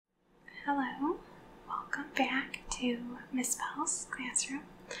Hello, welcome back to Miss Bell's classroom.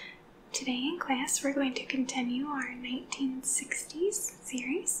 Today in class we're going to continue our 1960s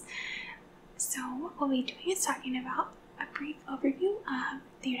series. So what we'll be doing is talking about a brief overview of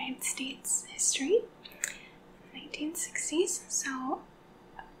the United States history in the 1960s. So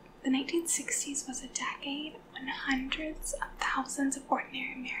the 1960s was a decade when hundreds of thousands of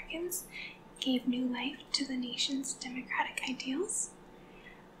ordinary Americans gave new life to the nation's democratic ideals.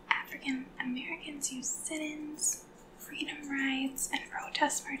 African Americans used sit-ins, freedom rides, and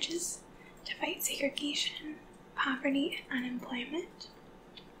protest marches to fight segregation, poverty, and unemployment.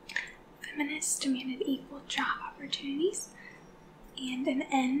 Feminists demanded equal job opportunities and an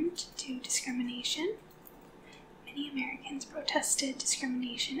end to discrimination. Many Americans protested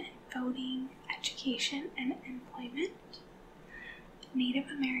discrimination in voting, education, and employment. Native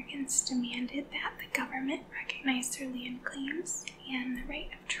Americans demanded that the government recognize their land claims and the right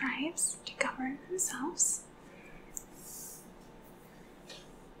of tribes to govern themselves.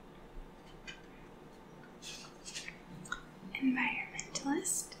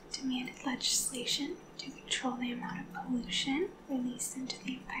 Environmentalists demanded legislation to control the amount of pollution released into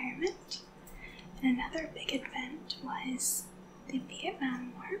the environment. And another big event was the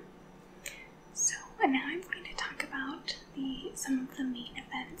Vietnam War. So now I'm going to talk about some of the main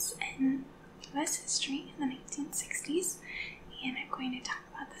events in U.S. history in the 1960s, and I'm going to talk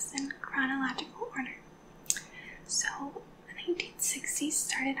about this in chronological order. So the 1960s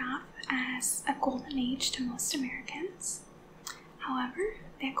started off as a golden age to most Americans. However,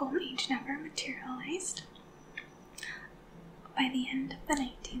 that golden age never materialized. By the end of the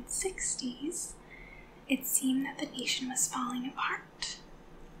 1960s, it seemed that the nation was falling apart.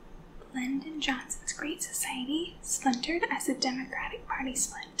 Lyndon Johnson's Great Society splintered as the Democratic Party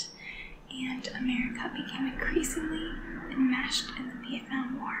split, and America became increasingly enmeshed in the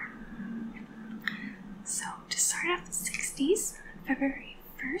Vietnam War. So, to start off the 60s, February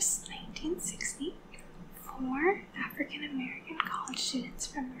 1st, 1960, 4 African American college students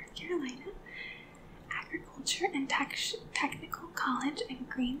from North Carolina, Agriculture and Technical College in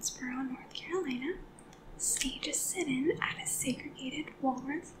Greensboro, North Carolina, staged a sit-in at a segregated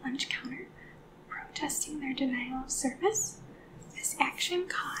Woolworth lunch counter, protesting their denial of service. This action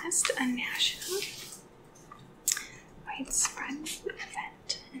caused a national widespread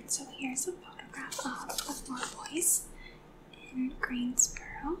event. And so here's a photograph of the 4 boys in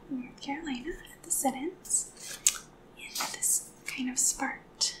Greensboro, North Carolina at the sit-ins. And this kind of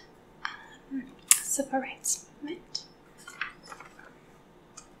sparked civil rights movement.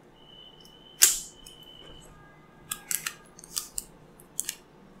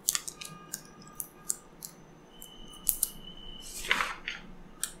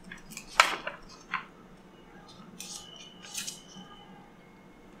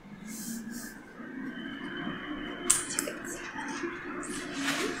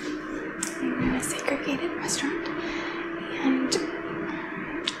 Restaurant, and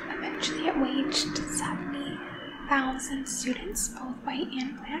eventually it waged 70,000 students, both white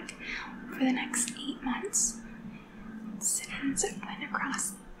and black, for the next 8 months. Sit-ins went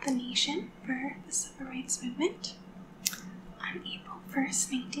across the nation for the civil rights movement. On April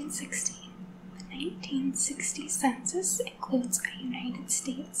 1st, 1960, the 1960 census includes a United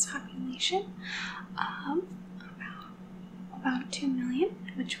States population of about 2 million,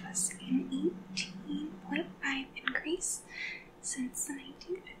 which was an 18.5 increase since the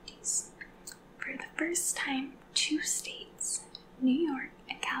 1950s. For the first time, 2 states, New York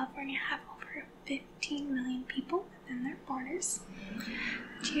and California, have over 15 million people within their borders.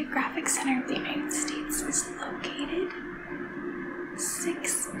 The geographic center of the United States is located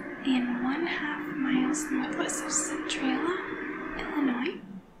 6½ miles northwest of Centralia, Illinois.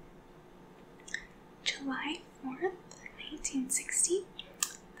 July 4th, 1960,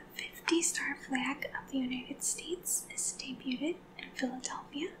 the 50-star flag of the United States is debuted in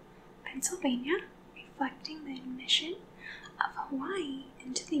Philadelphia, Pennsylvania, reflecting the admission of Hawaii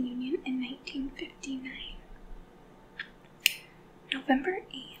into the Union in 1959. November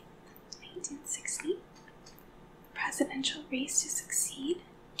 8th, 1960, the presidential race to succeed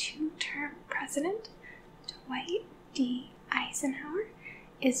 2-term President Dwight D. Eisenhower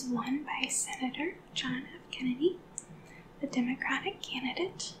is won by Senator John F. Kennedy, the Democratic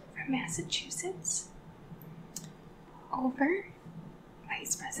candidate from Massachusetts, over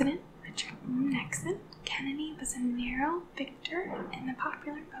Vice President Richard Nixon. Kennedy was a narrow victor in the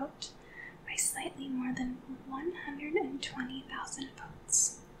popular vote by slightly more than 120,000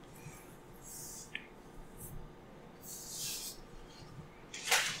 votes.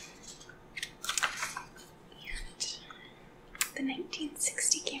 And the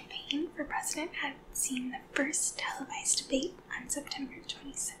 1960 campaign for president had seen the first televised debate on September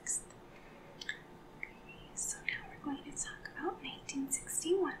 26th. Okay, so now we're going to talk about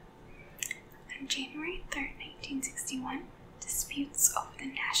 1961. On January 3rd, 1961, disputes over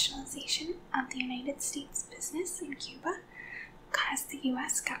the nationalization of the United States business in Cuba caused the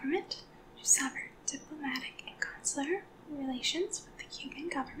U.S. government to sever diplomatic and consular relations with the Cuban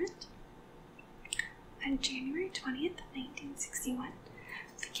government. On January 20th, 1961,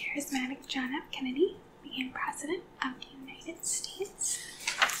 the charismatic John F. Kennedy became President of the United States.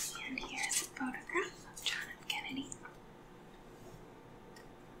 And here's a photograph of John F. Kennedy.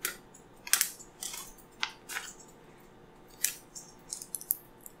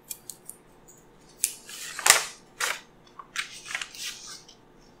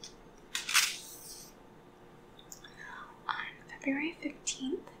 On February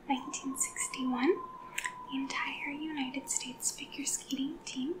 15th, 1961, the entire United States figure skating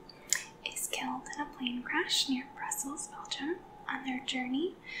team is killed in a plane crash near Brussels, Belgium. On their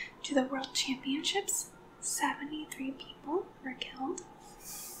journey to the World Championships, 73 people were killed.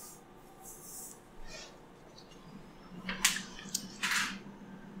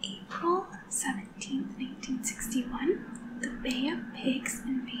 April 17th, 1961, the Bay of Pigs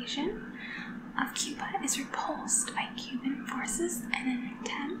invasion of Cuba is repulsed by Cuban forces in an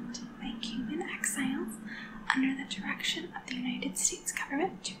attempt by Cuban exiles under the direction of the United States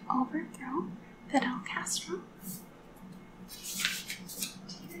government to overthrow Fidel Castro.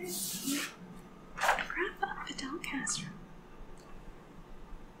 Here's a photograph of Fidel Castro.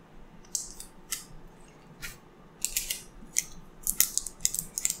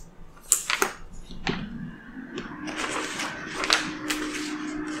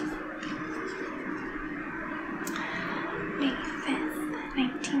 May 5th,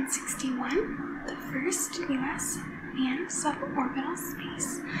 1961, the first U.S. manned suborbital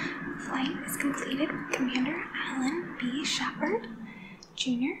space flight is completed with Commander Alan B. Shepard,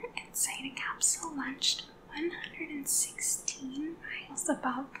 Jr. inside a capsule launched 116 miles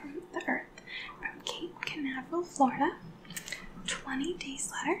above the Earth from Cape Canaveral, Florida. 20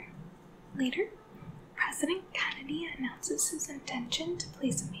 days later, President Kennedy announces his intention to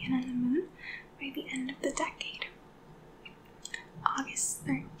place a man on the moon by the end of the decade. August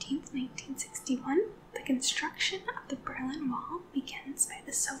 13th, 1961, the construction of the Berlin Wall begins by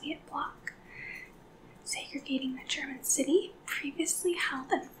the Soviet bloc, segregating the German city previously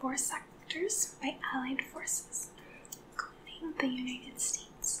held in 4 sectors by Allied forces, including the United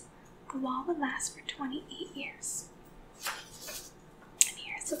States. The wall would last for 28 years. And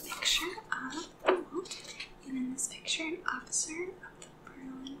here's a picture of the wall. And in this picture, an officer of the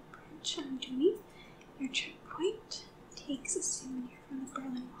Berlin Bridge on duty near checkpoint takes a souvenir from the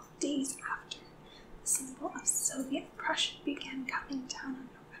Berlin Wall days after the symbol of Soviet Prussia began coming down on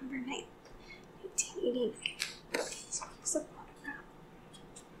November 9th, 1989. So here's a photograph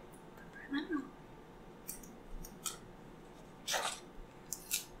of the Berlin Wall.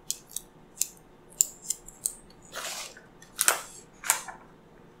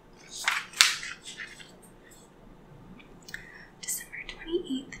 December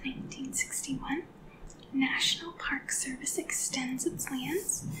 28th, 1961, National Park Service extends its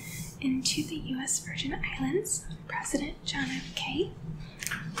lands into the U.S. Virgin Islands. President John F. Kennedy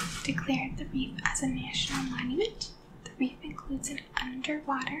declared the reef as a national monument. The reef includes an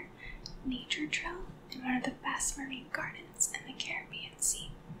underwater nature trail and one of the best marine gardens in the Caribbean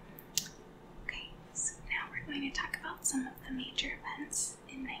Sea. Okay, so now we're going to talk about some of the major events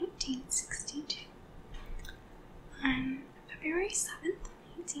in 1962. On February 7th,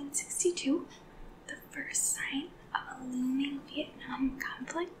 1962, the first sign of a looming Vietnam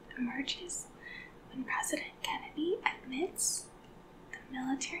conflict emerges when President Kennedy admits the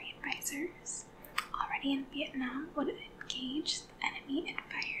military advisors already in Vietnam would engage the enemy and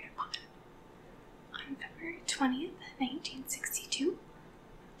fired upon. On February 20th, 1962,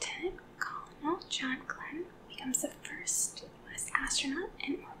 Lieutenant Colonel John Glenn becomes the first U.S. astronaut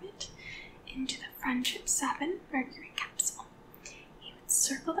in orbit into the Friendship 7 Mercury capsule. He would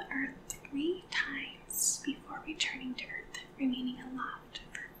circle the Earth 3 times before returning to Earth, remaining aloft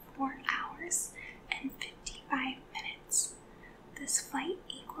for 4 hours and 55 minutes. This flight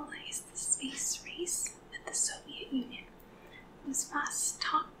equalized the space race with the Soviet Union, whose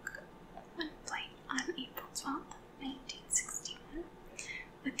Vostok 1 flight on April 12, 1961,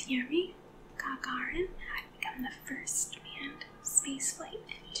 with Yuri Gagarin had become the first manned spaceflight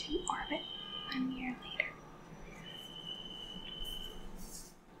into orbit 1 year later.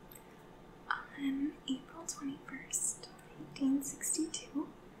 On April 21st, 1962,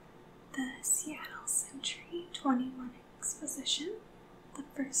 the Seattle Century 21 Exposition, the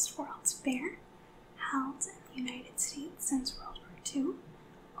first largest World's Fair, held in the United States since World War II,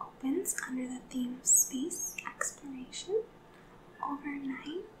 opens under the theme of space exploration. Over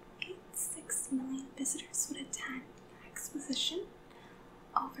 9.6 million visitors would attend the exposition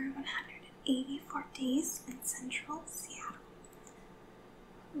over 184 days in central Seattle,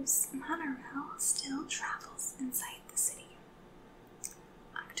 whose monorail still travels inside the city.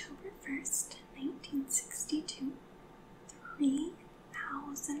 October 1st, 1962,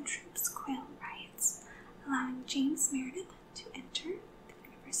 3,000 troops quailed riots, allowing James Meredith to enter the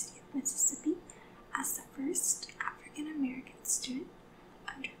University of Mississippi as the first African-American student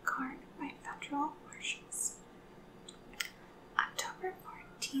under guard by federal marshals. October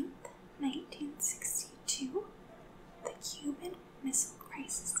 14th, 1962, the Cuban Missile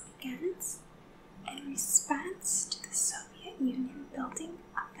Crisis begins in response to the Soviet Union building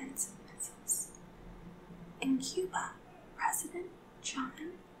offensive missiles. In Cuba, President John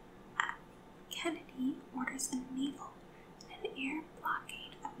F. Kennedy orders a naval and an air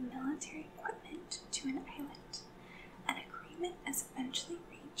blockade of military equipment to an island. An agreement is eventually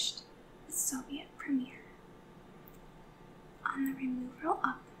reached with Soviet Premier on the removal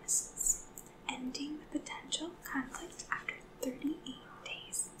of the missiles, ending the potential conflict after 38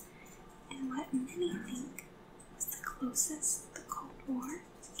 days, in what many think was the closest the Cold War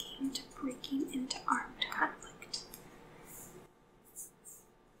came to breaking into armed conflict.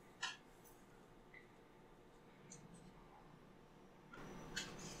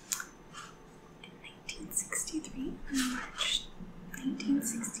 In March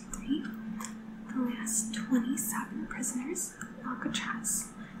 1963, the last 27 prisoners of Alcatraz,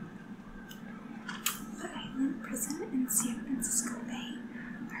 the island prison in San Francisco Bay,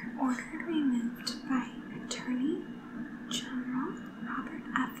 are ordered removed by Attorney General Robert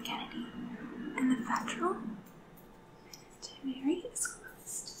F. Kennedy, and the federal penitentiary is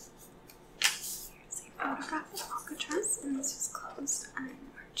closed. Here's a photograph of Alcatraz, and this was closed on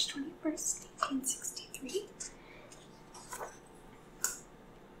March 21st, 1963.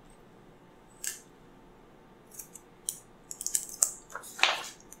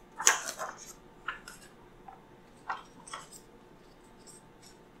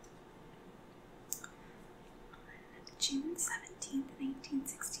 June 17,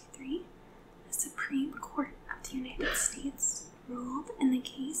 1963, the Supreme Court of the United States ruled in the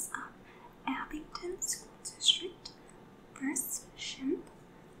case of Abington School District versus Shimp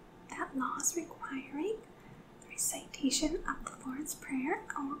that laws requiring the recitation of the Lord's Prayer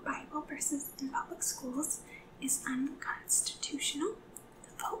or Bible verses in public schools is unconstitutional.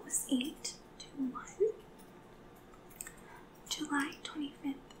 The vote was 8 to 1. July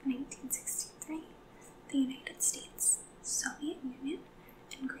 25, 1963, the United States, Soviet Union,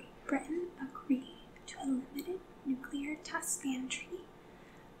 and Great Britain agree to a limited nuclear test ban treaty,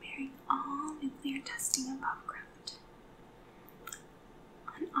 barring all nuclear testing above ground.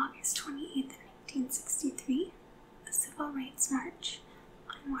 On August 28, 1963, the Civil Rights March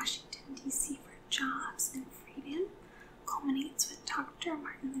on Washington, D.C. for jobs and freedom culminates with Dr.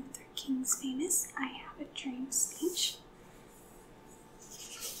 Martin Luther King's famous I Have a Dream speech.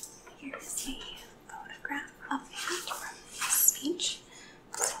 Here's a photograph of him from his speech.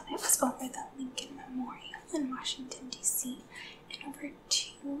 So that was over the Lincoln Memorial in Washington, D.C., and over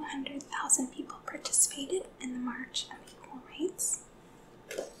 200,000 people participated in the March of Equal Rights.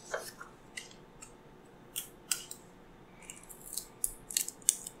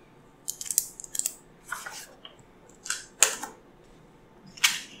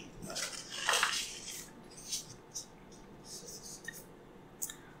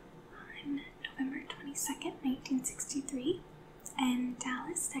 On November 22nd, 1963, in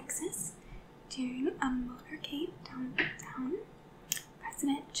Dallas, Texas, during a motorcade downtown,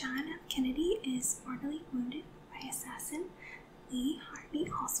 President John F. Kennedy is mortally wounded by assassin Lee Harvey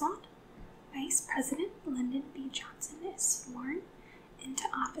Oswald. Vice President Lyndon B. Johnson is sworn into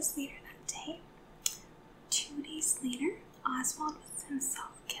office later that day. 2 days later, Oswald was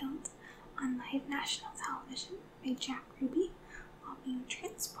himself killed on live national television by Jack Ruby while being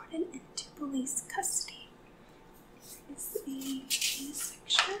transported into police custody. This is a famous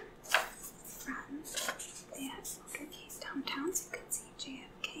picture from that motorcade downtown, so you can see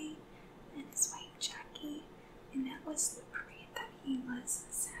JFK and his wife Jackie, and that was the parade that he was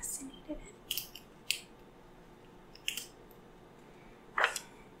assassinated in.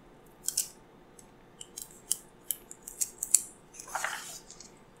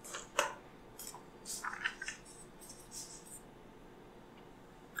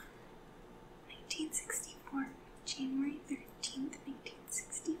 January 13th,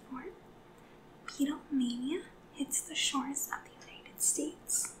 1964, Beatlemania hits the shores of the United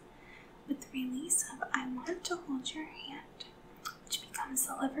release of I Want to Hold Your Hand, which becomes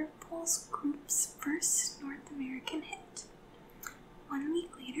the Liverpool's group's first North American hit. 1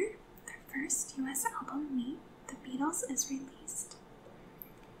 week later, their first US album, Meet the Beatles, is released.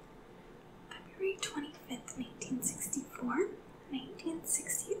 February 25th, 1964,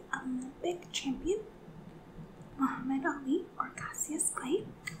 1960 Olympic champion Muhammad Ali, or Cassius Clay,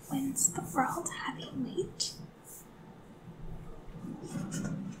 wins the World Heavyweight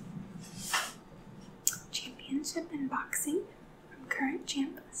Championship in boxing from current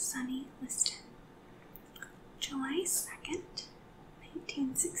champ Sonny Liston. July 2nd,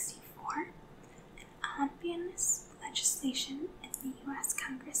 1964, an omnibus legislation in the U.S.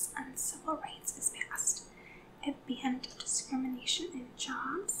 Congress on civil rights is passed. It banned discrimination in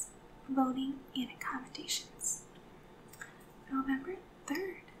jobs, voting, and accommodations. November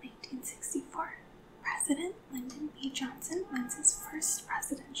 3rd, 1964, President Lyndon B. Johnson wins his first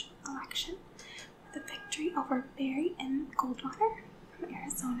presidential election with a victory over Barry M. Goldwater from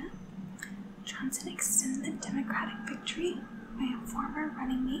Arizona. Johnson extended the Democratic victory by a former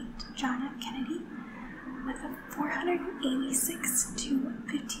running mate, John F. Kennedy, with a 486 to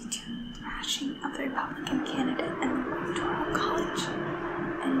 52 thrashing of the Republican candidate in the Electoral College,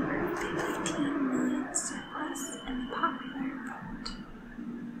 and over 15 million surplus in the popular vote.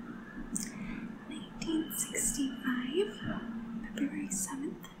 1965, February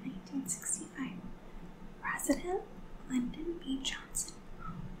 7th, 1965, President Lyndon B. Johnson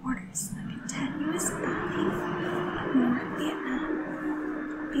orders the continuous bombing of North Vietnam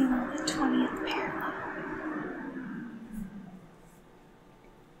below the 20th parallel.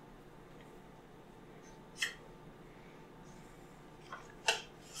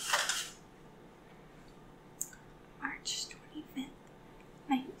 March 25th,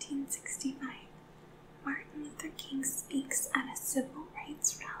 1965, Martin Luther King speaks at a civil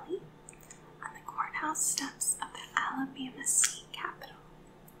rights rally on the courthouse steps of the Alabama state capitol,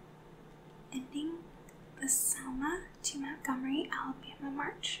 ending the Selma to Montgomery, Alabama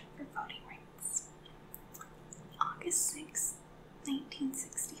March for voting rights. August 6,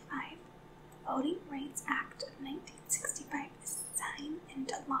 1965, the Voting Rights Act of 1965 is signed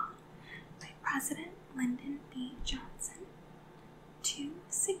into law by President Lyndon B. Johnson. Two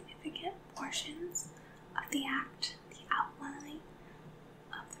significant portions of the act: the outlining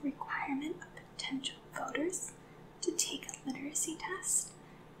of the requirement of potential voters to take a literacy test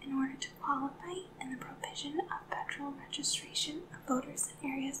in order to qualify, and the provision of federal registration of voters in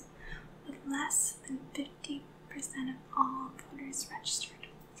areas with less than 50% of all voters registered.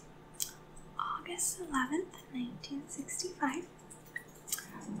 August 11th, 1965,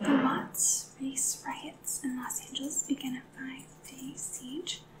 the Watts race riots in Los Angeles began a 5-day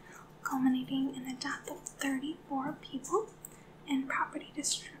siege, culminating in the death of 34 people and property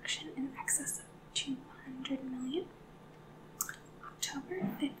destruction in excess of $200 million. October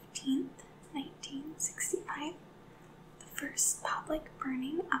 15th, 1965, the first public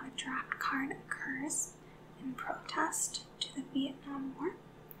burning of a draft card occurs in protest to the Vietnam War.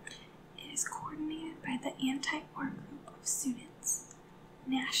 It is coordinated by the anti-war group of students,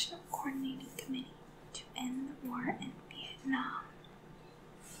 National Coordinating Committee to End the War in Vietnam.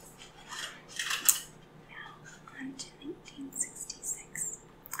 Now, on to 1966.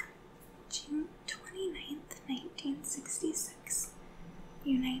 June 29th, 1966,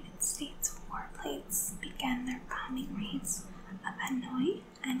 United States warplanes began their bombing raids of Hanoi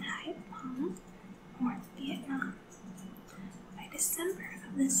and Hai Phong, North Vietnam. By December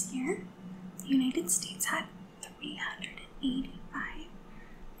of this year, the United States had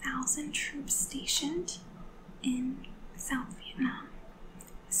 385,000 troops stationed in South Vietnam,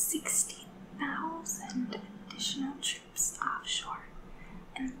 60,000 additional troops offshore,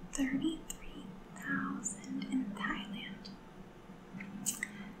 and 33,000 in Thailand.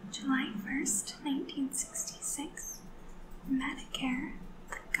 July 1st, 1966, Medicare,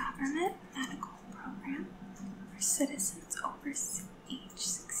 the government medical program for citizens over age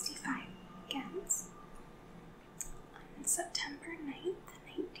 65, begins. On September 9th,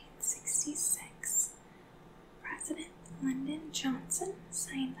 1966, President Lyndon Johnson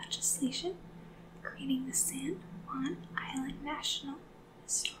signed legislation creating the San Juan Island National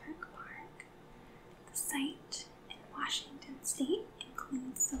Historic Park. The site in Washington State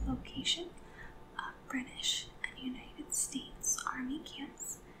includes the location of British and United States Army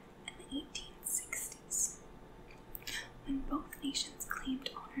camps in the 1860s, when both nations claimed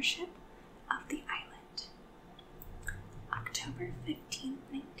ownership of the island. October 15,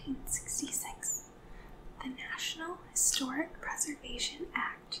 1966, the National Historic Preservation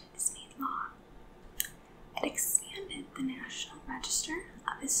Act is made law. It expanded the National Register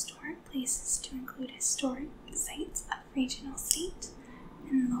of Historic Places historic sites of regional, state,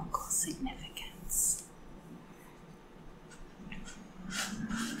 and local significance.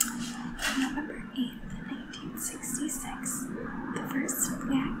 On November 8th, 1966, the first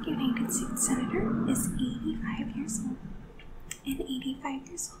Black United States Senator is 85 years old.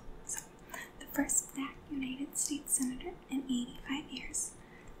 The first Black United States Senator in 85 years,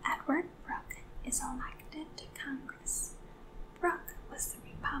 Edward Brooke, is elected to Congress. Brooke was the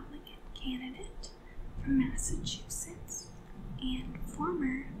Republican candidate from Massachusetts and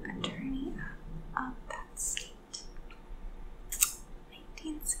former attorney of that state.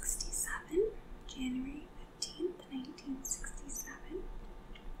 1967, January 15th, 1967.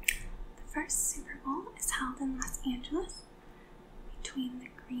 The first Super Bowl is held in Los Angeles between the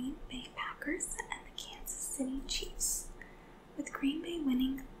Green Bay Packers and the Kansas City Chiefs, with Green Bay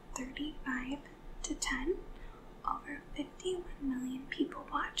winning 35-10. Over 51 million people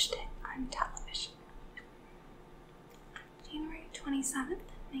watched it on television. January 27th,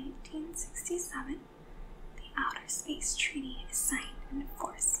 1967, the Outer Space Treaty is signed and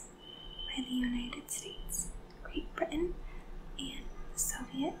enforced by the United States, Great Britain, and the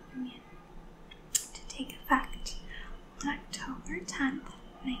Soviet Union to take effect on October 10th,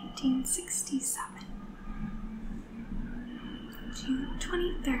 1967. June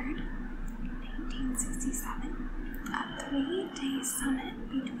 23rd, 1967, a 3-day summit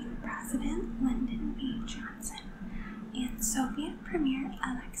between President Lyndon B. Johnson and Soviet Premier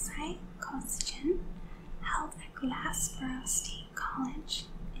Alexei Kosygin held at Glassboro State College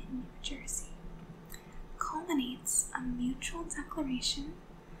in New Jersey culminates a mutual declaration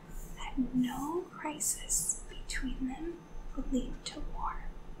that no crisis between them would lead to war.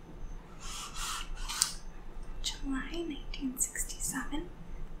 July 1967,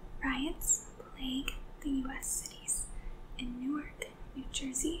 riots plague the U.S. cities. In Newark, New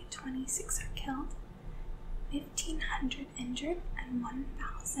Jersey, 26 are killed, 1,500 injured, and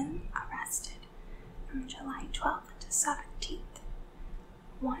 1,000 arrested from July 12th to 17th.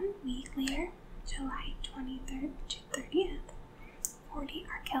 1 week later, July 23rd to 30th, 40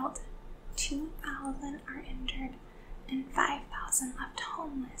 are killed, 2,000 are injured, and 5,000 left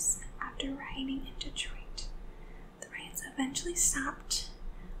homeless after rioting in Detroit. The riots eventually stopped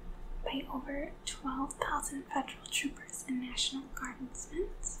by over 12,000 federal troopers and National Guardsmen.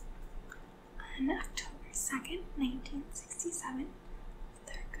 On October 2nd, 1967,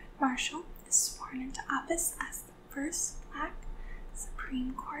 Thurgood Marshall is sworn into office as the first Black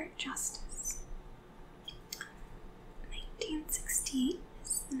Supreme Court Justice. 1968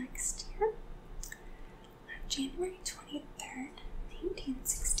 is the next year. On January 23rd,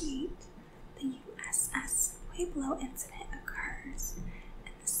 1968, the USS Pueblo incident occurs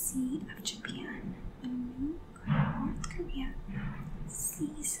in the Sea of Japan when North Korea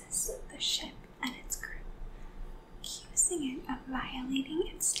seizes the ship and its crew, accusing it of violating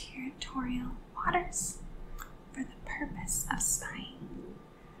its territorial waters for the purpose of spying.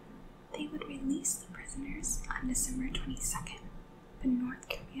 They would release the prisoners on December 22nd, but North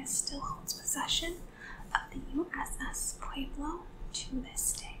Korea still holds possession of the USS Pueblo to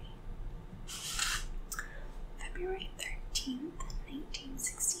this day. February 13th,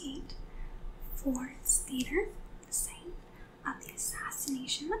 1968, Ford's Theater, the site of the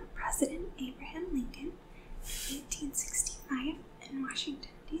assassination of President Abraham Lincoln in 1865 in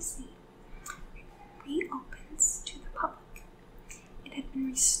Washington, D.C., reopens to the public. It had been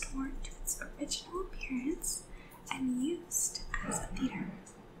restored to its original appearance and used as a theater,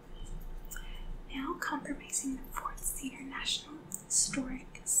 now compromising the Ford's Theater National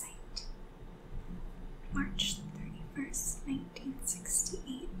Historic Site. March 31st,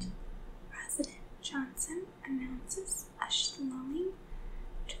 1968, President Johnson announces a slowing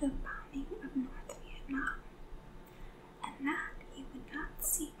to the bombing of North Vietnam, and that he would not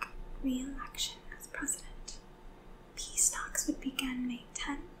seek re-election as president. Peace talks would begin May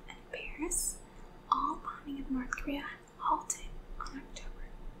 10th in Paris. All bombing of North Korea halted on October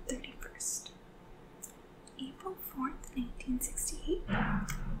 31st. April 4th, 1968,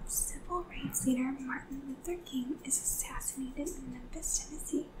 civil rights leader Martin Luther King is assassinated in Memphis,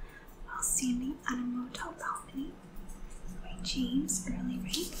 Tennessee, while standing on a motel balcony by James Early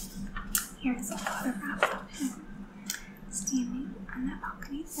Wright. Here is a photograph of him standing on that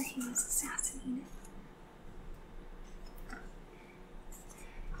balcony where he was assassinated.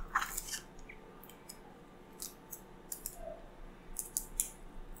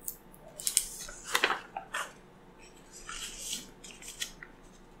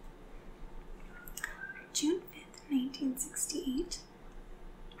 June 5th, 1968,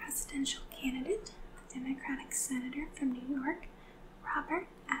 presidential candidate, the Democratic Senator from New York, Robert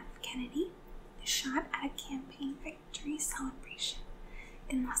F. Kennedy, is shot at a campaign victory celebration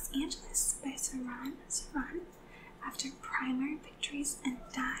in Los Angeles by Saran after primary victories and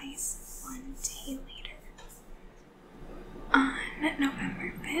dies 1 day later. On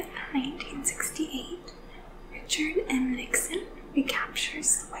November 5th, 1968, Richard M. Nixon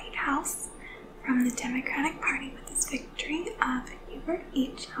recaptures the White House from the Democratic Party with his victory of Hubert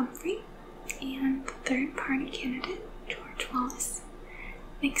H. Humphrey and the third-party candidate, George Wallace.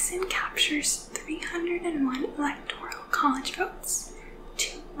 Nixon captures 301 electoral college votes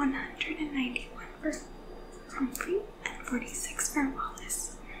to 191 for Humphrey and 46 for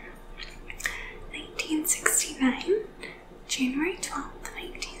Wallace. 1969, January 12,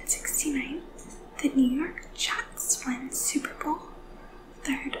 1969, the New York Jets win Super Bowl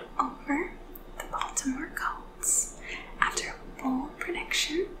third over the Baltimore Colts after a bold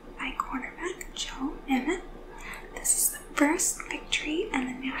prediction by quarterback Joe Namath. This is the first victory in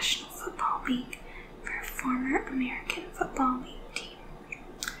the National Football League for a former American Football League team.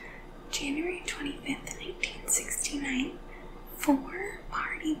 January 25th, 1969,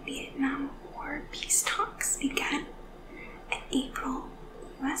 4-party Vietnam War peace talks began. In April,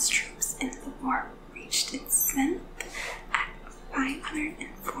 U.S. troops in the war reached its zenith at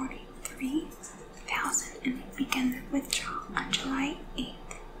 543,000 and began their withdrawal on July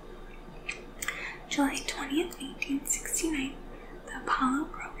 8th. July 20th, 1869, the Apollo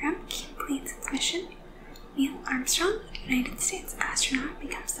program completes its mission. Neil Armstrong, a United States astronaut,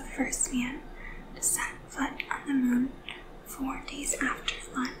 becomes the first man to set foot on the moon 4 days after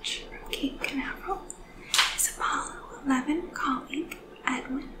launch from Cape Canaveral. His Apollo 11 colleague,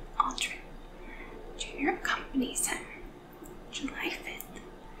 Edwin Aldrin Jr., accompanies him. July 5th,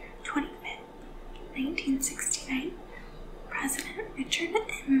 25th, 1969, President Richard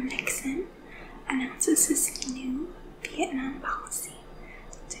M. Nixon announces his new Vietnam policy,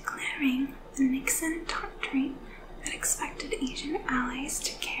 declaring the Nixon Doctrine that expected Asian allies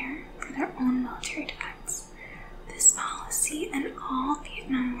to care for their own military defense. This policy and all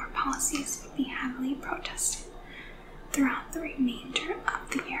Vietnam War policies would be heavily protested throughout the remainder of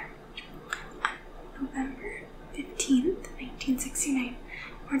the year. On November 15th, 1969,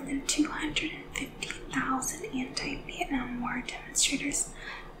 more than 250,000 anti-Vietnam War demonstrators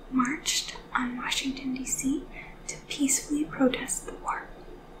marched on Washington, D.C. to peacefully protest the war.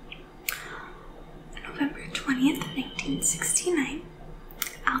 On November 20th, 1969,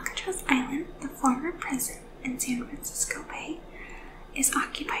 Alcatraz Island, the former prison in San Francisco Bay, is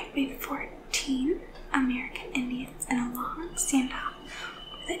occupied by 14 American Indians in a long standoff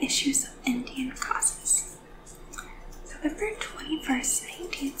over the issues of Indian causes. November 21st,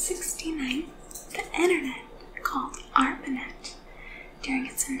 1969, the Internet, called ARPANET, during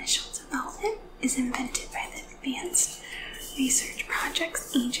its initial development, is invented by the Advanced Research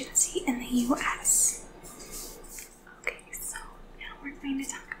Projects Agency in the U.S. Okay, so now we're going to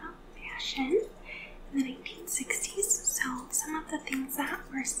talk about fashion in the 1960s. So some of the things that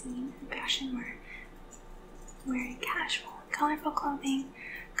were seen in fashion were wearing casual and colorful clothing,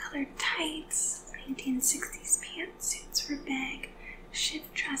 colored tights, 1960s pantsuits were big,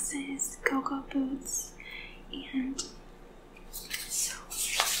 shift dresses, go-go boots, and so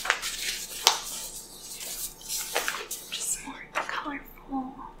just more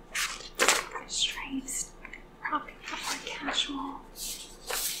colorful stripes, probably not more casual.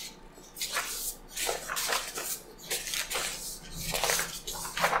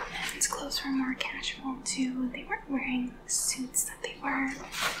 Men's clothes were more casual too. They weren't wearing suits that they were.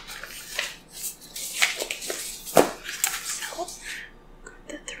 So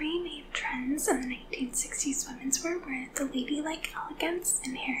the three main trends in the 1960s women's wear were the ladylike elegance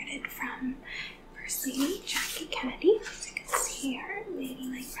inherited from First Lady Jackie Kennedy. As you can see here,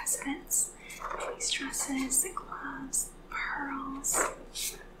 ladylike residence, these dresses, the gloves, pearls.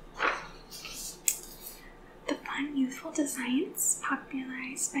 The fun, youthful designs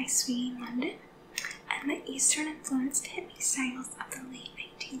popularized by Sweetie London, and the Eastern-influenced hippie styles of the late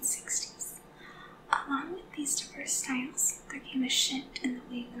 1960s. Along with these diverse styles, there came a shift in the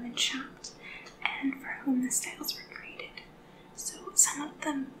way women shopped and for whom the styles were created. So some of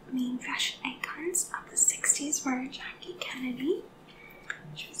the main fashion icons of the 60s were Jackie Kennedy,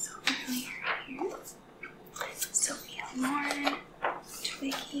 which was so earlier here, Sophia Loren,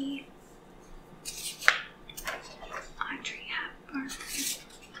 Twiggy, Audrey Hepburn,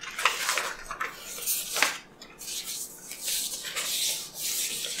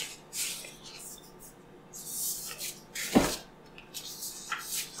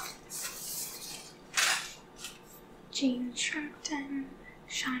 Jane Shrimpton,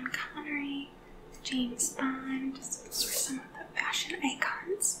 Sean Connery, James Bond. So those were some of the fashion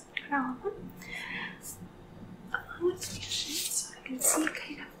icons, not all of them.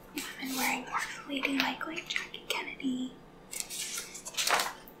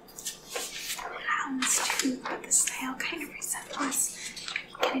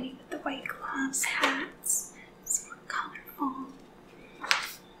 pretty with the white gloves, hats. It's more colorful.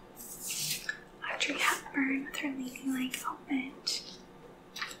 Audrey Hepburn with her ladylike outfit.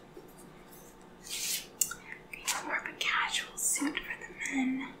 Okay, more of a casual suit for the men.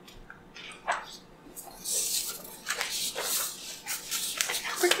 And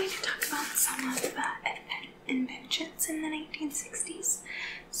now we're going to talk about some of the inventions in the 1960s.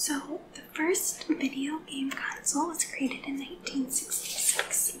 So the first video game console was created in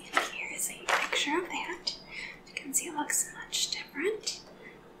 1966, and here is a picture of that. You can see it looks much different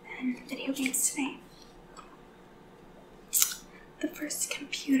than video games today. The first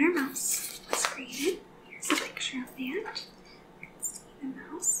computer mouse was created. Here's a picture of that. You can see the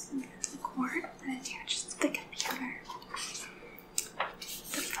mouse and the cord that attaches to the computer.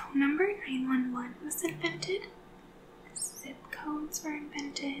 The phone number 911 was invented. Zip codes were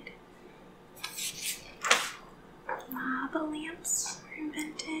invented. Lava lamps were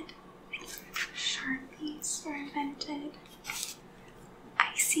invented. Sharpies were invented.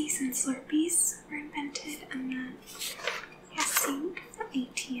 Ices and Slurpees were invented. And then guessing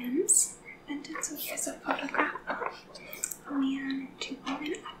ATMs were invented. So here's a photograph of a man and two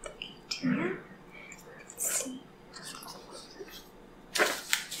women at the ATM. Let's see.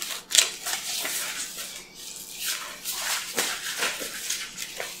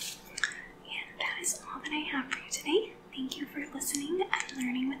 I have for you today. Thank you for listening and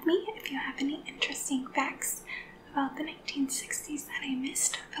learning with me. If you have any interesting facts about the 1960s that I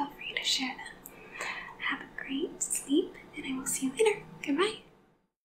missed, feel free to share them. Have a great sleep, and I will see you later. Goodbye.